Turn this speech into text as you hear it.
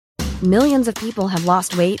Millions of people have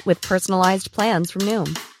lost weight with personalized plans from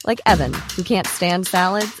Noom. Like Evan, who can't stand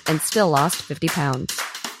salads and still lost 50 pounds.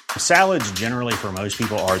 Salads generally for most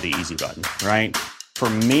people are the easy button, right? For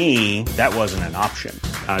me, that wasn't an option.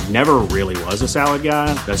 I never really was a salad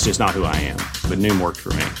guy. That's just not who I am. But Noom worked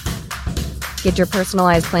for me. Get your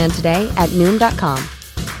personalized plan today at Noom.com.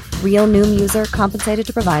 Real Noom user compensated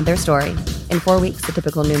to provide their story. In 4 weeks, the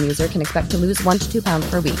typical Noom user can expect to lose 1 to 2 pounds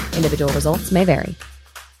per week. Individual results may vary.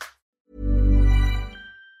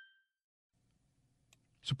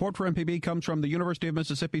 Support for MPB comes from the University of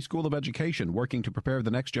Mississippi School of Education, working to prepare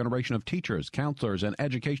the next generation of teachers, counselors, and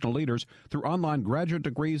educational leaders through online graduate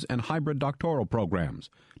degrees and hybrid doctoral programs.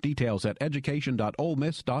 Details at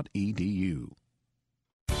education.olemiss.edu.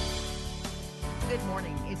 Good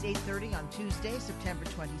morning. It's 8:30 on Tuesday, September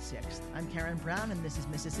 26th. I'm Karen Brown, and this is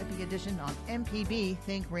Mississippi Edition on MPB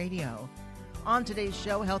Think Radio. On today's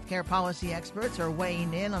show, healthcare policy experts are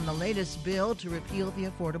weighing in on the latest bill to repeal the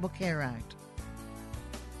Affordable Care Act.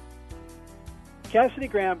 Cassidy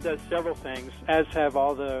Graham does several things, as have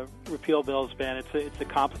all the repeal bills been. It's a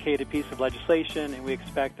complicated piece of legislation, and we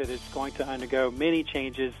expect that it's going to undergo many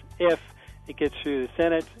changes if it gets through the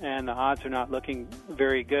Senate, and the odds are not looking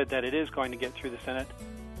very good that it is going to get through the Senate.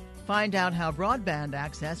 Find out how broadband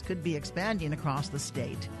access could be expanding across the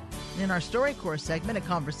state. In our StoryCorps segment, a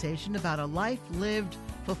conversation about a life lived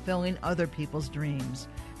fulfilling other people's dreams.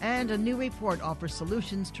 And a new report offers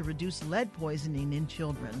solutions to reduce lead poisoning in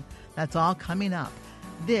children. That's all coming up.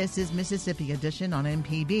 This is Mississippi Edition on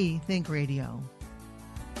MPB Think Radio.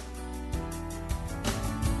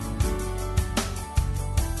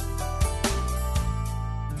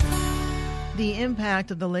 The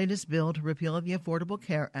impact of the latest bill to repeal the Affordable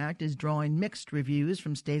Care Act is drawing mixed reviews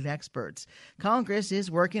from state experts. Congress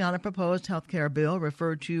is working on a proposed health care bill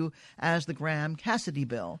referred to as the Graham-Cassidy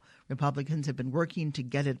bill. Republicans have been working to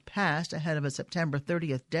get it passed ahead of a September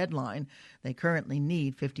 30th deadline. They currently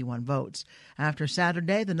need 51 votes. After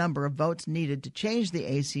Saturday, the number of votes needed to change the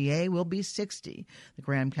ACA will be 60. The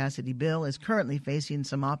Graham-Cassidy bill is currently facing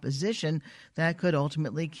some opposition that could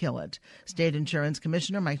ultimately kill it. State Insurance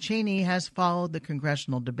Commissioner Mike Chaney has followed the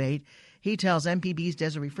congressional debate. He tells MPB's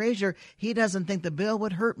Desiree Frazier he doesn't think the bill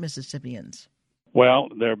would hurt Mississippians. Well,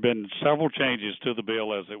 there have been several changes to the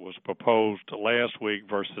bill as it was proposed last week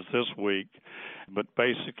versus this week, but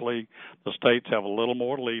basically the states have a little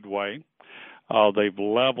more leeway. They've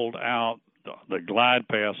leveled out the glide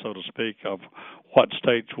path, so to speak, of what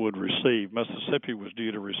states would receive. Mississippi was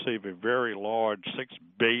due to receive a very large $6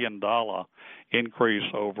 billion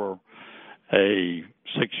increase over a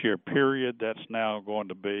 6-year period. That's now going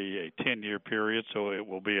to be a 10-year period, so it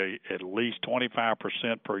will be at least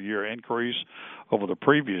 25% per year increase over the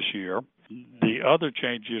previous year. The other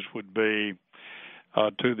changes would be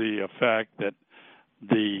to the effect that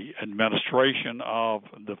the administration of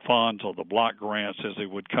the funds or the block grants as they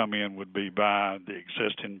would come in would be by the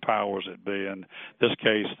existing powers that be, in this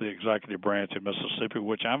case the executive branch of Mississippi,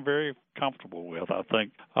 which I'm very comfortable with. I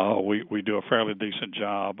think we do a fairly decent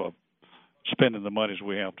job of spending the monies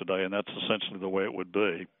we have today, and that's essentially the way it would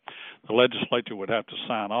be. The legislature would have to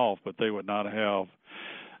sign off, but they would not have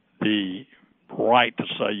the right to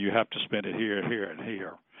say you have to spend it here, here, and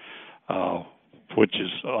here, which is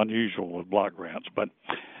unusual with block grants. But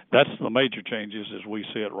that's the major changes as we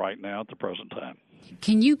see it right now at the present time.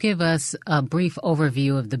 Can you give us a brief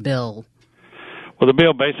overview of the bill? Well, the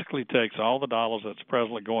bill basically takes all the dollars that's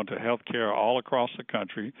presently going to health care all across the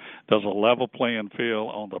country, does a level playing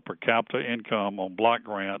field on the per capita income on block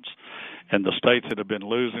grants, and the states that have been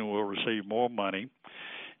losing will receive more money.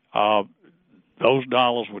 Those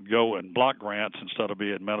dollars would go in block grants instead of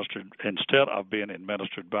being administered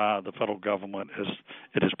by the federal government as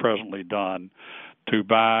it is presently done, to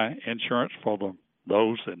buy insurance for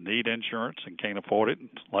those that need insurance and can't afford it,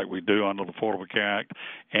 like we do under the Affordable Care Act,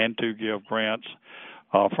 and to give grants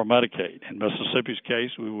for Medicaid. In Mississippi's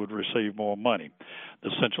case, we would receive more money.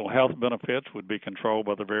 The essential health benefits would be controlled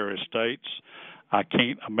by the various states. I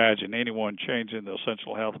can't imagine anyone changing the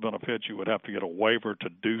essential health benefits. You would have to get a waiver to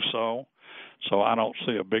do so. So I don't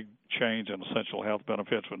see a big change in essential health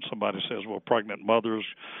benefits when somebody says, well, pregnant mothers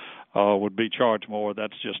would be charged more.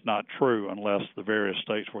 That's just not true unless the various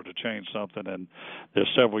states were to change something, and there's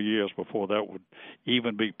several years before that would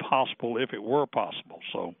even be possible if it were possible.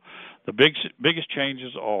 So the biggest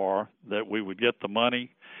changes are that we would get the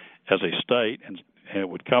money as a state, and it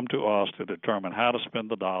would come to us to determine how to spend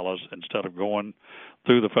the dollars instead of going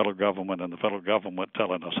through the federal government and the federal government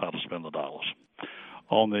telling us how to spend the dollars.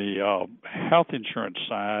 On the health insurance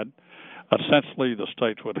side, essentially the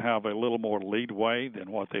states would have a little more leeway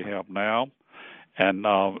than what they have now, And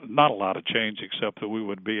not a lot of change except that we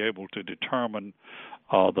would be able to determine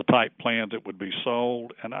the type plans that would be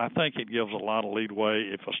sold. And I think it gives a lot of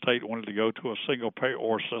leeway. If a state wanted to go to a single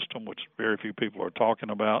payor system, which very few people are talking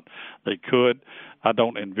about, they could. I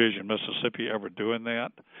don't envision Mississippi ever doing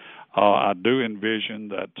that. I do envision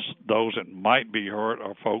that those that might be hurt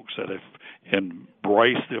are folks that have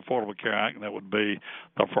embraced the Affordable Care Act, and that would be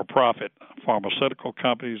the for-profit pharmaceutical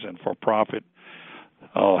companies and for-profit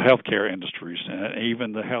healthcare industries, and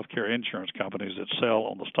even the healthcare insurance companies that sell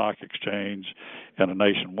on the stock exchange and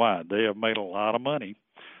nationwide. They have made a lot of money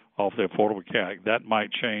off the Affordable Care Act. That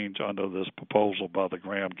might change under this proposal by the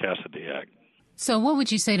Graham-Cassidy Act. So what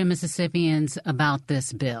would you say to Mississippians about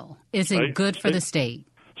this bill? Is it good for the state?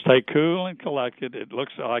 Stay cool and collected. It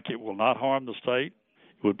looks like it will not harm the state.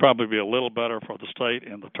 It would probably be a little better for the state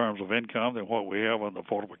in the terms of income than what we have on the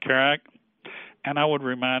Affordable Care Act. And I would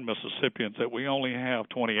remind Mississippians that we only have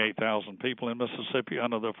 28,000 people in Mississippi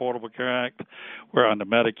under the Affordable Care Act. Where under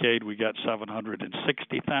Medicaid we got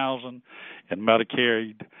 760,000, and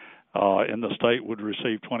Medicaid in the state would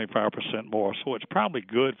receive 25% more. So it's probably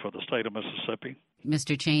good for the state of Mississippi.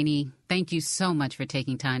 Mr. Cheney, thank you so much for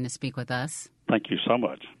taking time to speak with us. Thank you so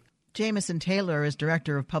much. Jamison Taylor is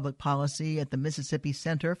Director of Public Policy at the Mississippi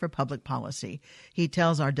Center for Public Policy. He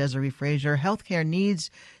tells our Desiree Frazier healthcare needs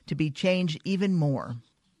to be changed even more.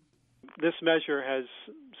 This measure has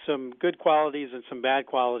some good qualities and some bad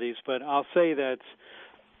qualities, but I'll say that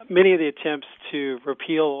many of the attempts to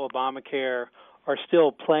repeal Obamacare are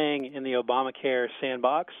still playing in the Obamacare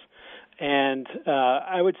sandbox. And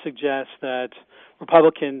I would suggest that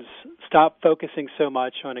Republicans stop focusing so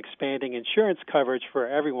much on expanding insurance coverage for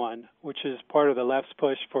everyone, which is part of the left's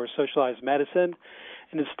push for socialized medicine,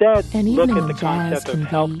 and instead look at the concept of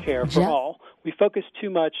health care for all. We focus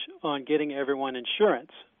too much on getting everyone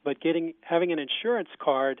insurance, but having an insurance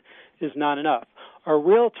card is not enough. Our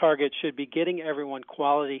real target should be getting everyone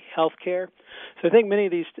quality health care. So I think many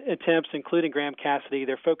of these attempts, including Graham-Cassidy,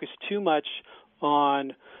 they're focused too much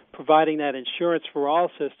on providing that insurance for all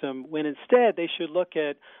system, when instead they should look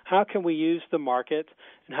at how can we use the market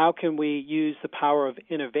and how can we use the power of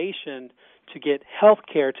innovation to get health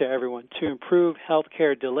care to everyone, to improve health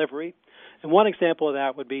care delivery. And one example of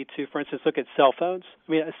that would be to, for instance, look at cell phones.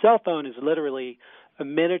 I mean, a cell phone is literally a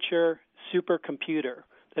miniature supercomputer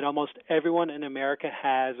that almost everyone in America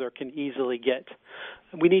has or can easily get.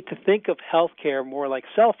 We need to think of health care more like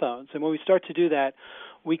cell phones. And when we start to do that,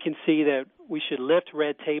 we can see that we should lift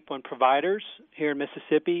red tape on providers. Here in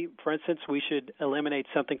Mississippi, for instance, we should eliminate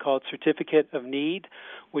something called Certificate of Need,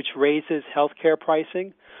 which raises health care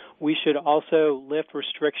pricing. We should also lift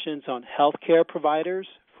restrictions on health care providers.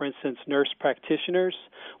 For instance, nurse practitioners.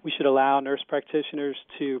 We should allow nurse practitioners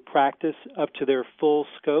to practice up to their full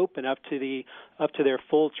scope and up to their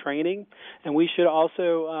full training. And we should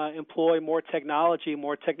also employ more technology,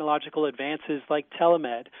 more technological advances like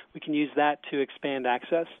telemed. We can use that to expand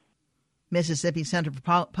access. Mississippi Center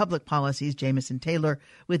for Public Policy's Jamison Taylor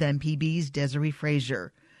with MPB's Desiree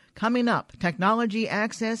Frazier. Coming up, technology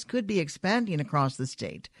access could be expanding across the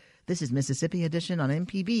state. This is Mississippi Edition on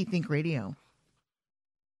MPB Think Radio.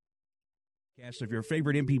 Podcasts of your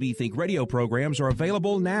favorite MPB Think Radio programs are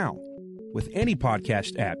available now. With any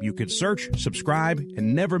podcast app, you could search, subscribe,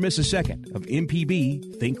 and never miss a second of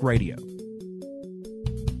MPB Think Radio.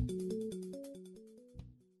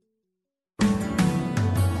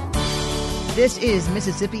 This is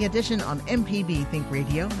Mississippi Edition on MPB Think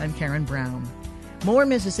Radio. I'm Karen Brown. More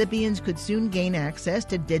Mississippians could soon gain access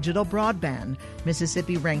to digital broadband.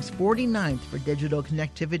 Mississippi ranks 49th for digital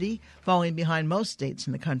connectivity, falling behind most states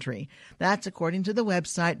in the country. That's according to the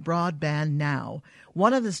website Broadband Now.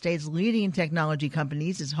 One of the state's leading technology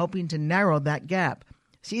companies is hoping to narrow that gap.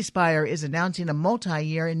 C Spire is announcing a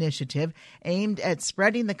multi-year initiative aimed at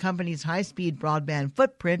spreading the company's high-speed broadband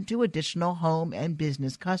footprint to additional home and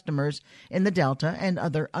business customers in the Delta and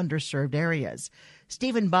other underserved areas.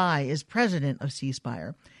 Stephen Bai is president of C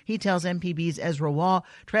Spire. He tells MPB's Ezra Wall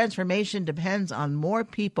transformation depends on more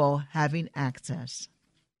people having access.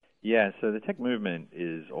 Yeah, so the tech movement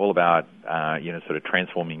is all about, sort of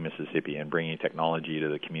transforming Mississippi and bringing technology to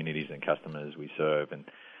the communities and customers we serve. And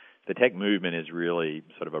the tech movement is really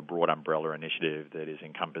sort of a broad umbrella initiative that is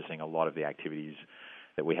encompassing a lot of the activities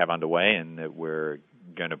that we have underway and that we're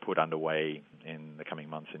going to put underway in the coming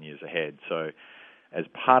months and years ahead. So as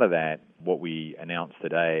part of that, what we announced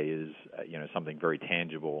today is, something very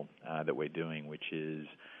tangible that we're doing, which is,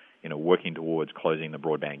 working towards closing the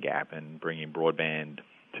broadband gap and bringing broadband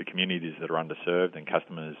to communities that are underserved and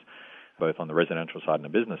customers both on the residential side and the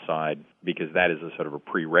business side, because that is a sort of a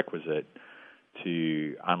prerequisite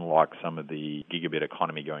to unlock some of the gigabit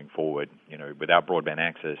economy going forward. Without broadband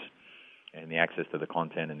access and the access to the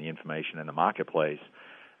content and the information in the marketplace,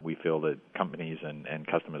 we feel that companies and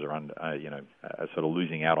customers are sort of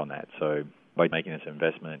losing out on that. So by making this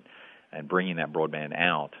investment and bringing that broadband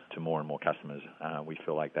out to more and more customers, we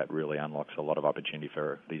feel like that really unlocks a lot of opportunity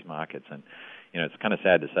for these markets. And, it's kind of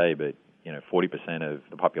sad to say, but, 40% of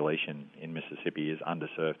the population in Mississippi is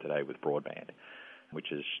underserved today with broadband,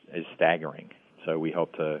 which is staggering. So we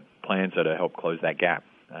hope to plans that help close that gap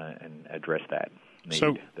and address that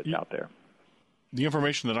need that's out there. The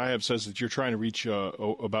information that I have says that you're trying to reach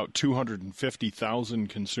about 250,000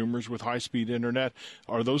 consumers with high-speed internet.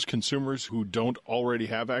 Are those consumers who don't already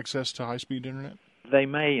have access to high-speed internet? They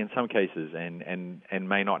may in some cases and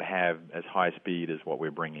may not have as high speed as what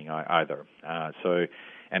we're bringing either.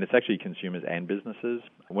 And it's actually consumers and businesses.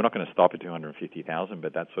 We're not going to stop at 250,000,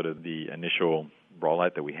 but that's sort of the initial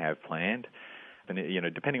rollout that we have planned. And,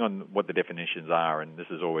 depending on what the definitions are, and this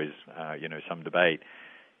is always, some debate,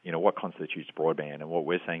 what constitutes broadband. And what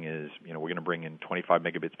we're saying is, we're going to bring in 25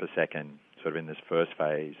 megabits per second sort of in this first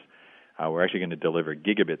phase. We're actually going to deliver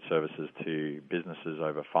gigabit services to businesses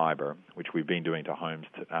over fiber, which we've been doing to homes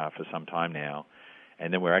for some time now.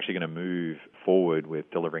 And then we're actually going to move forward with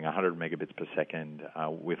delivering 100 megabits per second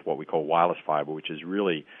with what we call wireless fiber, which is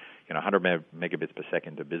really, 100 megabits per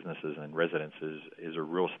second to businesses and residences is a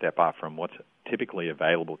real step up from what's typically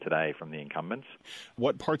available today from the incumbents.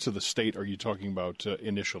 What parts of the state are you talking about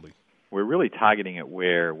initially? We're really targeting it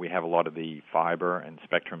where we have a lot of the fiber and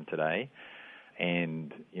spectrum today.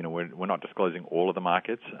 And, we're not disclosing all of the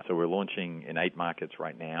markets. So we're launching in 8 markets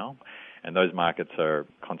right now. And those markets are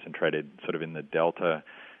concentrated sort of in the Delta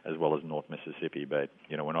as well as North Mississippi. But,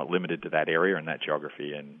 we're not limited to that area and that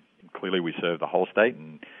geography. And clearly we serve the whole state,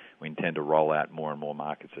 and we intend to roll out more and more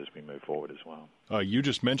markets as we move forward as well. You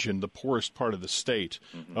just mentioned the poorest part of the state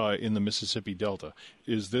in the Mississippi Delta.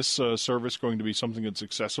 Is this service going to be something that's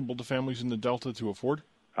accessible to families in the Delta to afford?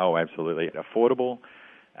 Oh, absolutely. Affordable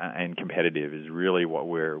and competitive is really what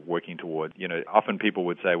we're working toward. Often people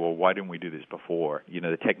would say, well, why didn't we do this before?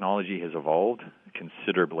 The technology has evolved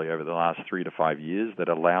considerably over the last 3 to 5 years that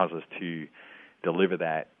allows us to deliver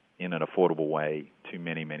that in an affordable way to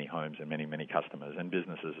many, many homes and many, many customers and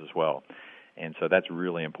businesses as well. And so that's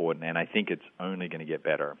really important, and I think it's only going to get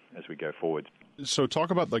better as we go forward. So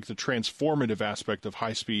talk about the transformative aspect of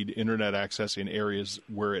high-speed internet access in areas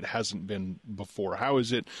where it hasn't been before. How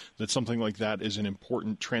is it that something like that is an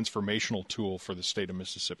important transformational tool for the state of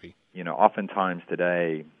Mississippi? Oftentimes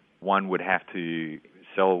today, one would have to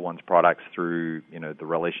sell one's products through, the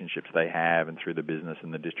relationships they have and through the business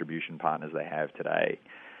and the distribution partners they have today.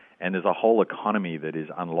 And there's a whole economy that is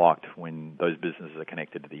unlocked when those businesses are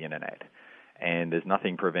connected to the internet. And there's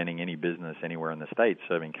nothing preventing any business anywhere in the state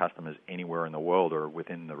serving customers anywhere in the world or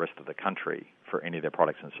within the rest of the country for any of their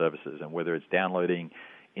products and services. And whether it's downloading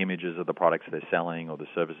images of the products they're selling or the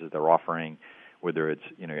services they're offering, whether it's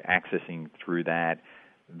accessing through that,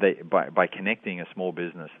 by connecting a small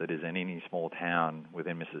business that is in any small town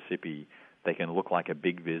within Mississippi, they can look like a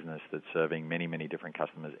big business that's serving many, many different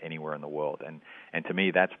customers anywhere in the world. And to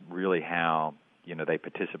me, that's really how they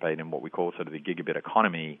participate in what we call sort of the gigabit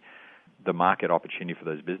economy. The market opportunity for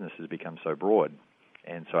those businesses becomes so broad.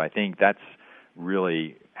 And so I think that's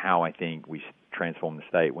really how I think we transform the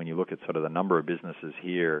state. When you look at sort of the number of businesses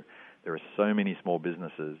here, there are so many small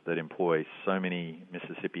businesses that employ so many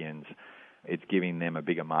Mississippians. It's giving them a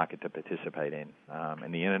bigger market to participate in.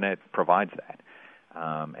 And the internet provides that.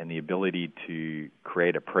 And the ability to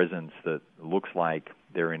create a presence that looks like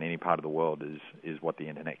they're in any part of the world is what the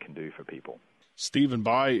internet can do for people. Stephen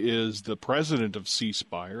Bye is the president of C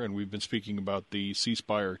Spire, and we've been speaking about the C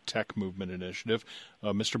Spire Tech Movement Initiative.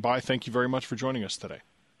 Mr. Bye, thank you very much for joining us today.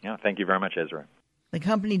 Yeah, thank you very much, Ezra. The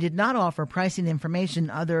company did not offer pricing information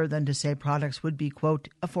other than to say products would be, quote,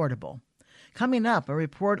 affordable. Coming up, a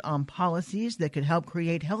report on policies that could help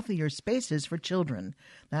create healthier spaces for children.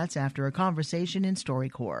 That's after a conversation in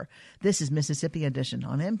StoryCorps. This is Mississippi Edition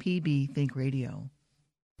on MPB Think Radio.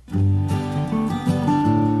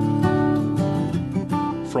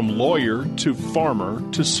 From lawyer to farmer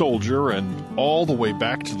to soldier and all the way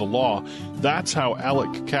back to the law, that's how Alec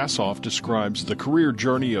Kassoff describes the career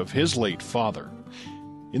journey of his late father.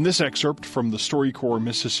 In this excerpt from the StoryCorps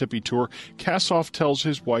Mississippi tour, Kassoff tells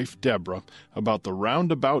his wife, Deborah, about the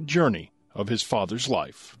roundabout journey of his father's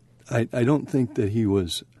life. I don't think that he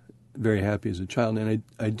was very happy as a child, and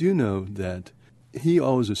I do know that he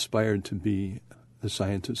always aspired to be a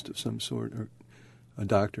scientist of some sort, or a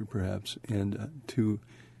doctor perhaps, and to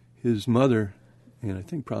his mother, and I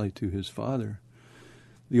think probably to his father,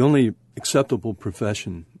 the only acceptable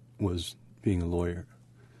profession was being a lawyer.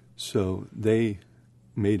 So they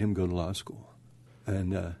made him go to law school.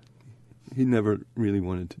 And he never really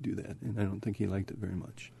wanted to do that, and I don't think he liked it very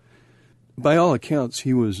much. By all accounts,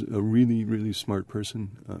 he was a really, really smart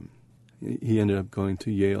person. He ended up going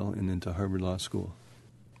to Yale and then to Harvard Law School.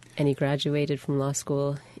 And he graduated from law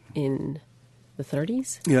school in the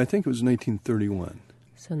 30s? Yeah, I think it was 1931.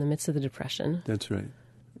 So in the midst of the Depression. That's right.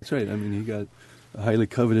 That's right. I mean, he got a highly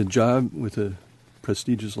coveted job with a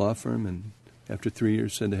prestigious law firm, and after 3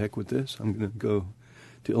 years said, to heck with this, I'm going to go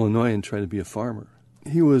to Illinois and try to be a farmer.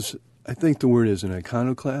 He was, I think the word is an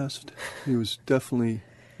iconoclast. He was definitely,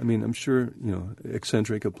 I mean, I'm sure,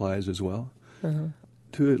 eccentric applies as well. Uh-huh.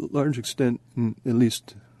 To a large extent, at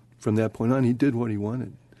least from that point on, he did what he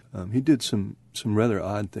wanted. He did some rather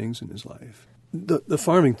odd things in his life. The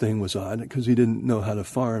farming thing was odd because he didn't know how to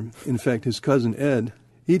farm. In fact, his cousin Ed,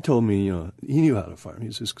 he told me, he knew how to farm. He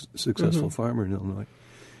was a successful farmer in Illinois.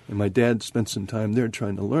 And my dad spent some time there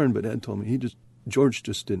trying to learn, but Ed told me George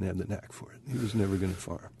just didn't have the knack for it. He was never going to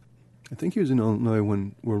farm. I think he was in Illinois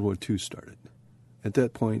when World War II started. At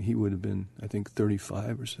that point, he would have been, I think,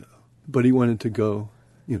 35 or so. But he wanted to go,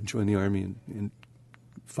 join the Army and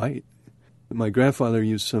fight. My grandfather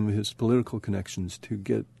used some of his political connections to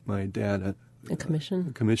get my dad a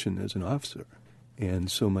commission as an officer.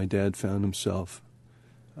 And so my dad found himself,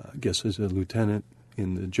 I guess, as a lieutenant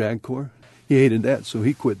in the JAG Corps. He hated that, so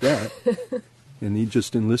he quit that. And he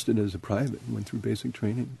just enlisted as a private and went through basic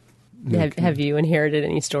training. Have you inherited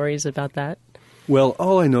any stories about that? Well,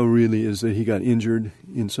 all I know really is that he got injured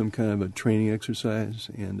in some kind of a training exercise,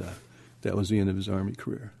 and that was the end of his Army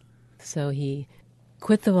career. So he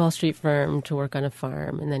quit the Wall Street firm to work on a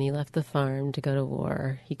farm, and then he left the farm to go to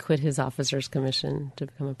war. He quit his officer's commission to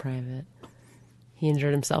become a private. He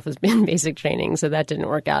injured himself in basic training, so that didn't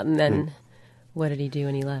work out. And then what did he do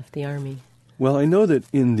when he left the Army? Well, I know that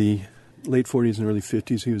in the late 40s and early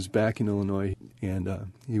 50s, he was back in Illinois,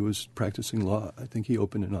 and he was practicing law. I think he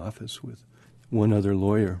opened an office with one other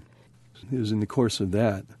lawyer. It was in the course of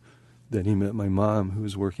that he met my mom, who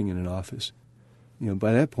was working in an office.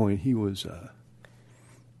 By that point, he was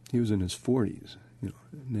in his 40s,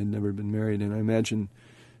 and had never been married, and I imagine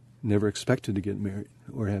never expected to get married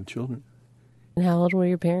or have children. And how old were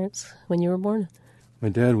your parents when you were born? My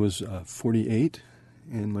dad was 48,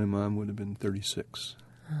 and my mom would have been 36.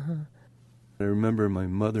 Uh-huh. I remember my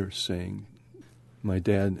mother saying my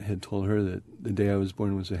dad had told her that the day I was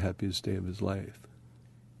born was the happiest day of his life.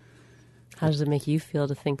 How does it make you feel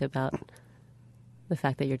to think about the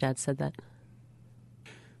fact that your dad said that?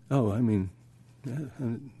 Oh, I mean,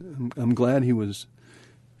 I'm glad he was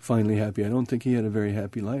finally happy. I don't think he had a very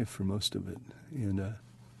happy life for most of it. And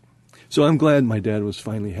so I'm glad my dad was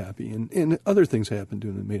finally happy. And other things happened to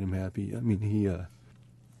him that made him happy. I mean, he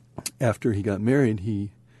after he got married,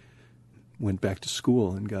 he went back to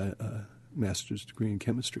school and got a master's degree in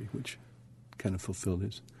chemistry, which kind of fulfilled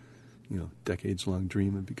his, decades-long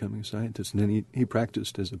dream of becoming a scientist. And then he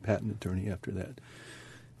practiced as a patent attorney after that.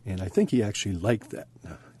 And I think he actually liked that.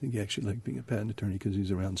 I think he actually liked being a patent attorney because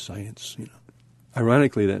he's around science,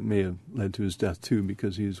 Ironically, that may have led to his death, too,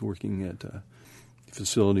 because he was working at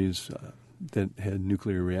facilities that had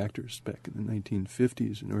nuclear reactors back in the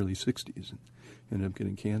 1950s and early 60s and ended up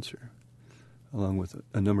getting cancer, along with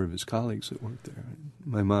a number of his colleagues that worked there.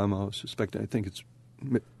 My mom always suspected, I think it's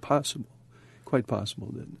possible, quite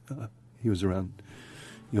possible, that he was around,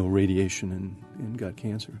 radiation and got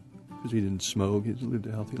cancer. Because he didn't smoke, he lived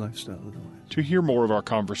a healthy lifestyle otherwise. To hear more of our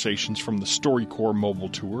conversations from the StoryCorps Mobile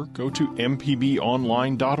Tour, go to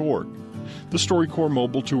mpbonline.org. The StoryCorps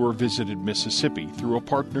Mobile Tour visited Mississippi through a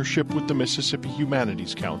partnership with the Mississippi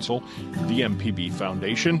Humanities Council, the MPB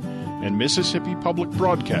Foundation, and Mississippi Public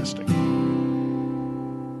Broadcasting.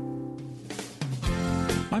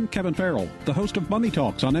 I'm Kevin Farrell, the host of Money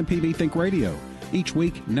Talks on MPB Think Radio. Each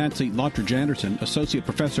week, Nancy Lottridge Anderson, Associate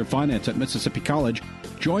Professor of Finance at Mississippi College,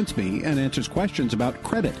 joins me and answers questions about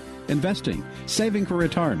credit, investing, saving for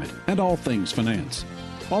retirement, and all things finance.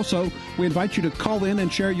 Also, we invite you to call in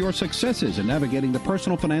and share your successes in navigating the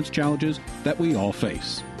personal finance challenges that we all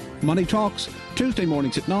face. Money Talks, Tuesday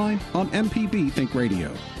mornings at 9 on MPB Think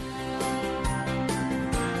Radio.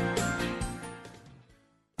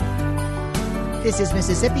 This is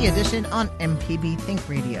Mississippi Edition on MPB Think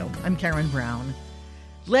Radio. I'm Karen Brown.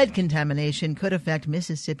 Lead contamination could affect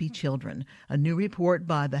Mississippi children. A new report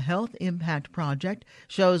by the Health Impact Project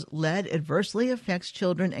shows lead adversely affects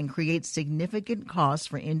children and creates significant costs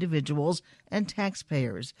for individuals and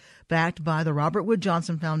taxpayers. Backed by the Robert Wood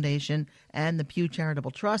Johnson Foundation and the Pew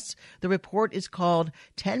Charitable Trust. The report is called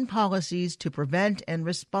 10 Policies to Prevent and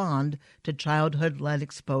Respond to Childhood Lead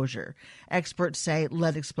Exposure. Experts say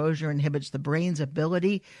lead exposure inhibits the brain's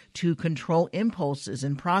ability to control impulses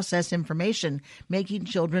and process information, making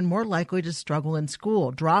children more likely to struggle in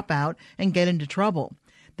school, drop out, and get into trouble.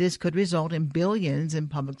 This could result in billions in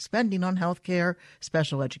public spending on health care,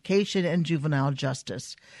 special education, and juvenile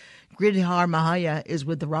justice. Giridhar Mahaya is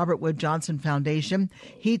with the Robert Wood Johnson Foundation.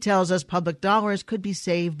 He tells us public dollars could be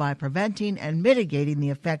saved by preventing and mitigating the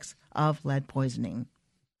effects of lead poisoning.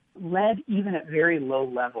 Lead, even at very low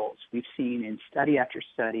levels, we've seen in study after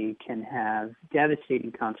study, can have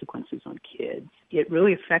devastating consequences on kids. It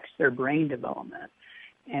really affects their brain development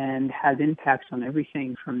and has impacts on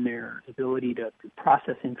everything from their ability to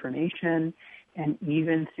process information and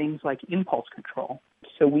even things like impulse control.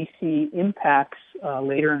 So we see impacts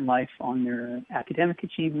later in life on their academic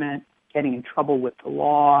achievement, getting in trouble with the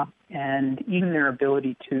law, and even their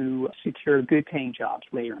ability to secure good-paying jobs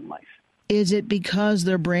later in life. Is it because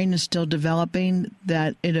their brain is still developing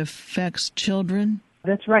that it affects children?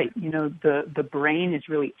 That's right. You know, the brain is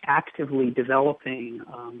really actively developing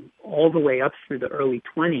all the way up through the early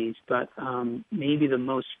 20s, but maybe the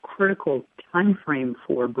most critical time frame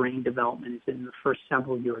for brain development is in the first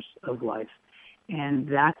several years of life. And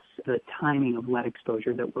that's the timing of lead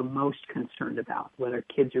exposure that we're most concerned about, whether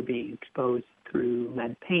kids are being exposed through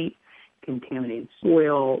lead paint, contaminated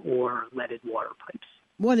soil, or leaded water pipes.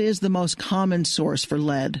 What is the most common source for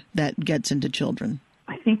lead that gets into children?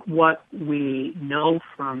 I think what we know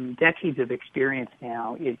from decades of experience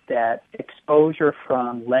now is that exposure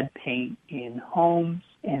from lead paint in homes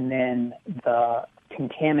and then the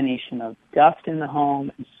contamination of dust in the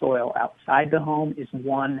home and soil outside the home is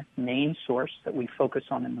one main source that we focus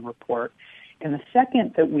on in the report. And the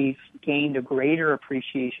second that we've gained a greater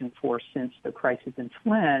appreciation for since the crisis in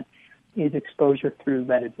Flint is exposure through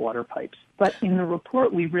leaded water pipes. But in the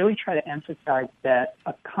report, we really try to emphasize that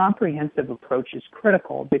a comprehensive approach is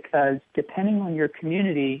critical because depending on your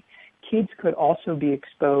community, kids could also be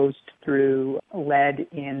exposed through lead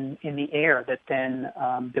in the air that then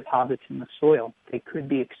deposits in the soil. They could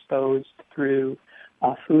be exposed through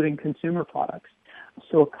food and consumer products.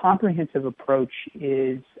 So a comprehensive approach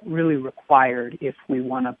is really required if we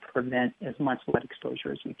want to prevent as much lead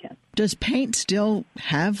exposure as we can. Does paint still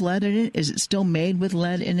have lead in it? Is it still made with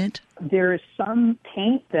lead in it? There is some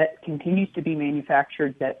paint that continues to be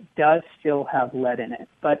manufactured that does still have lead in it.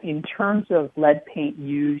 But in terms of lead paint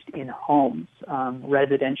used in homes,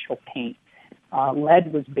 residential paint,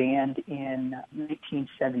 lead was banned in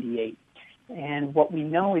 1978. And what we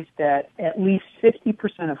know is that at least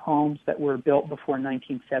 50% of homes that were built before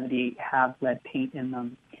 1978 have lead paint in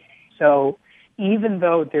them. So even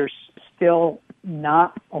though there's still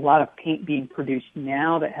not a lot of paint being produced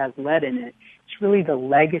now that has lead in it, it's really the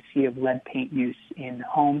legacy of lead paint use in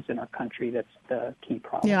homes in our country that's the key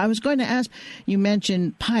problem. Yeah, I was going to ask, you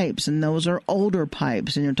mentioned pipes, and those are older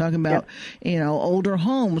pipes, and you're talking about, older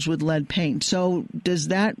homes with lead paint. So does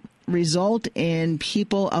that result in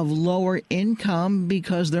people of lower income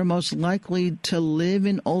because they're most likely to live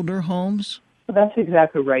in older homes? Well, that's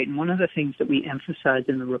exactly right. And one of the things that we emphasize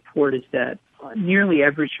in the report is that nearly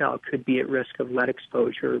every child could be at risk of lead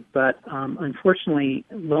exposure, but unfortunately,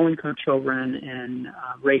 low-income children and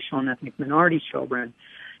racial and ethnic minority children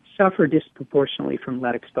suffer disproportionately from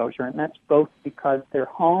lead exposure, and that's both because their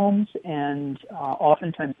homes and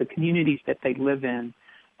oftentimes the communities that they live in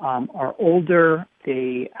are older,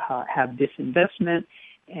 they have disinvestment,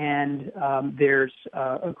 and there's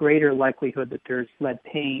a greater likelihood that there's lead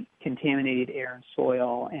paint, contaminated air and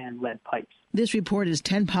soil, and lead pipes. This report is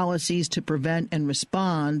 10 policies to prevent and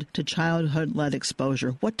respond to childhood lead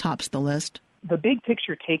exposure. What tops the list? The big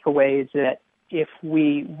picture takeaway is that if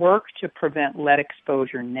we work to prevent lead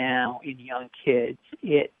exposure now in young kids,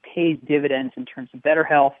 it pays dividends in terms of better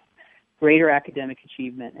health, greater academic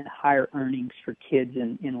achievement, and higher earnings for kids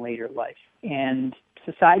in later life. And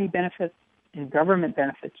society benefits and government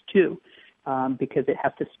benefits too, because it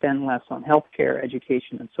has to spend less on healthcare,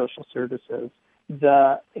 education, and social services.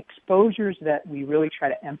 The exposures that we really try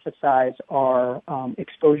to emphasize are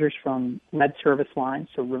exposures from lead service lines,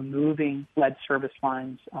 so removing lead service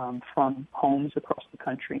lines from homes across the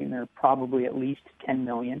country, and there are probably at least 10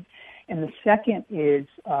 million. And the second is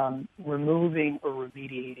removing or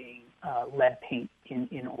remediating lead paint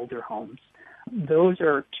in older homes. Those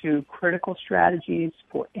are two critical strategies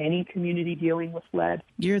for any community dealing with lead.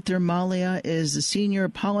 Giridhar Mahaya is the Senior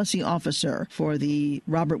Policy Officer for the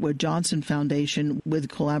Robert Wood Johnson Foundation with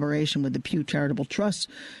collaboration with the Pew Charitable Trust.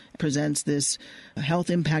 presents this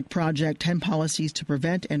Health Impact Project, 10 Policies to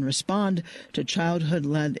Prevent and Respond to Childhood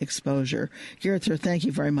Lead Exposure. Girther, thank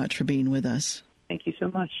you very much for being with us. Thank you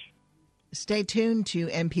so much. Stay tuned to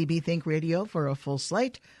MPB Think Radio for a full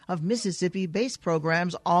slate of Mississippi-based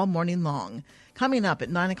programs all morning long. Coming up at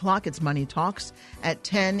 9 o'clock, it's Money Talks. At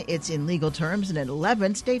 10, it's In Legal Terms. And at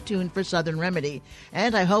 11, stay tuned for Southern Remedy.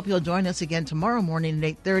 And I hope you'll join us again tomorrow morning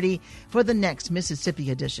at 8:30 for the next Mississippi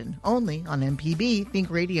edition, only on MPB Think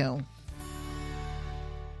Radio.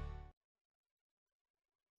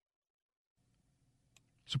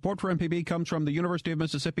 Support for MPB comes from the University of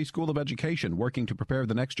Mississippi School of Education, working to prepare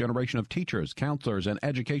the next generation of teachers, counselors, and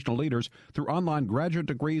educational leaders through online graduate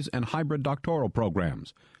degrees and hybrid doctoral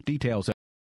programs. Details